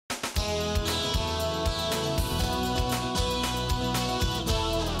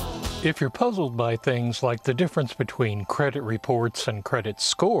If you're puzzled by things like the difference between credit reports and credit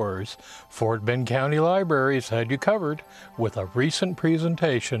scores, Fort Bend County Libraries had you covered with a recent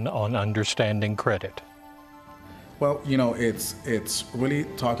presentation on understanding credit. Well, you know, it's really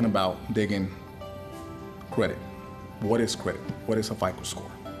talking about digging credit. What is credit? What is a FICO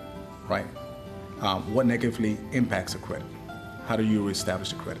score, right? What negatively impacts a credit? How do you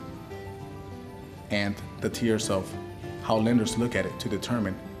reestablish a credit? And the tiers of how lenders look at it to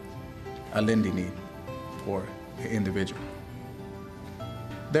determine a lending need for an individual.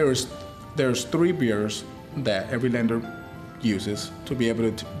 There's three bureaus that every lender uses to be able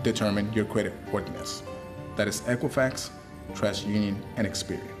to determine your credit worthiness. That is Equifax, Trust Union, and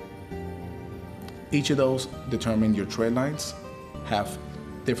Experian. Each of those determine your trade lines, have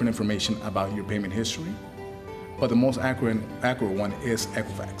different information about your payment history, but the most accurate one is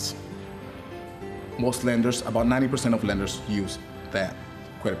Equifax. Most lenders, about 90% of lenders, use that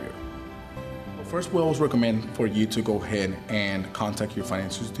credit bureau. First, we always recommend for you to go ahead and contact your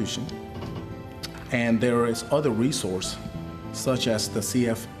financial institution. And there is other resources, such as the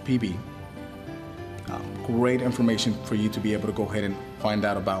CFPB. Great information for you to be able to go ahead and find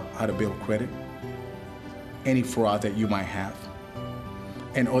out about how to build credit, any fraud that you might have,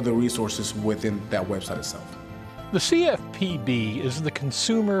 and other resources within that website itself. The CFPB is the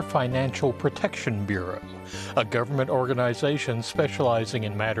Consumer Financial Protection Bureau, a government organization specializing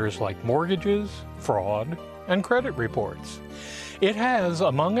in matters like mortgages, fraud, and credit reports. It has,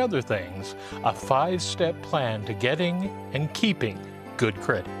 among other things, a 5-step plan to getting and keeping good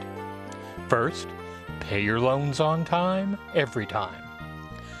credit. First, pay your loans on time, every time.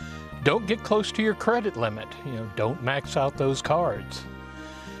 Don't get close to your credit limit. Don't max out those cards.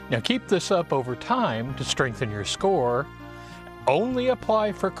 Now keep this up over time to strengthen your score. Only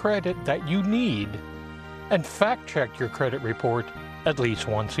apply for credit that you need, and fact-check your credit report at least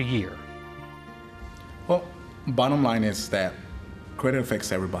once a year. Well, bottom line is that credit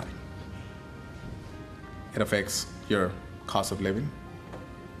affects everybody. It affects your cost of living.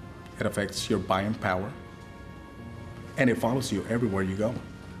 It affects your buying power. And it follows you everywhere you go.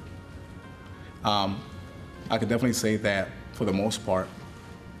 I could definitely say that for the most part,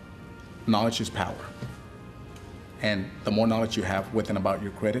 knowledge is power. And the more knowledge you have with and about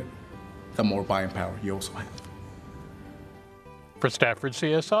your credit, the more buying power you also have. For Stafford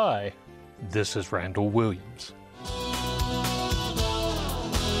CSI, this is Randall Williams.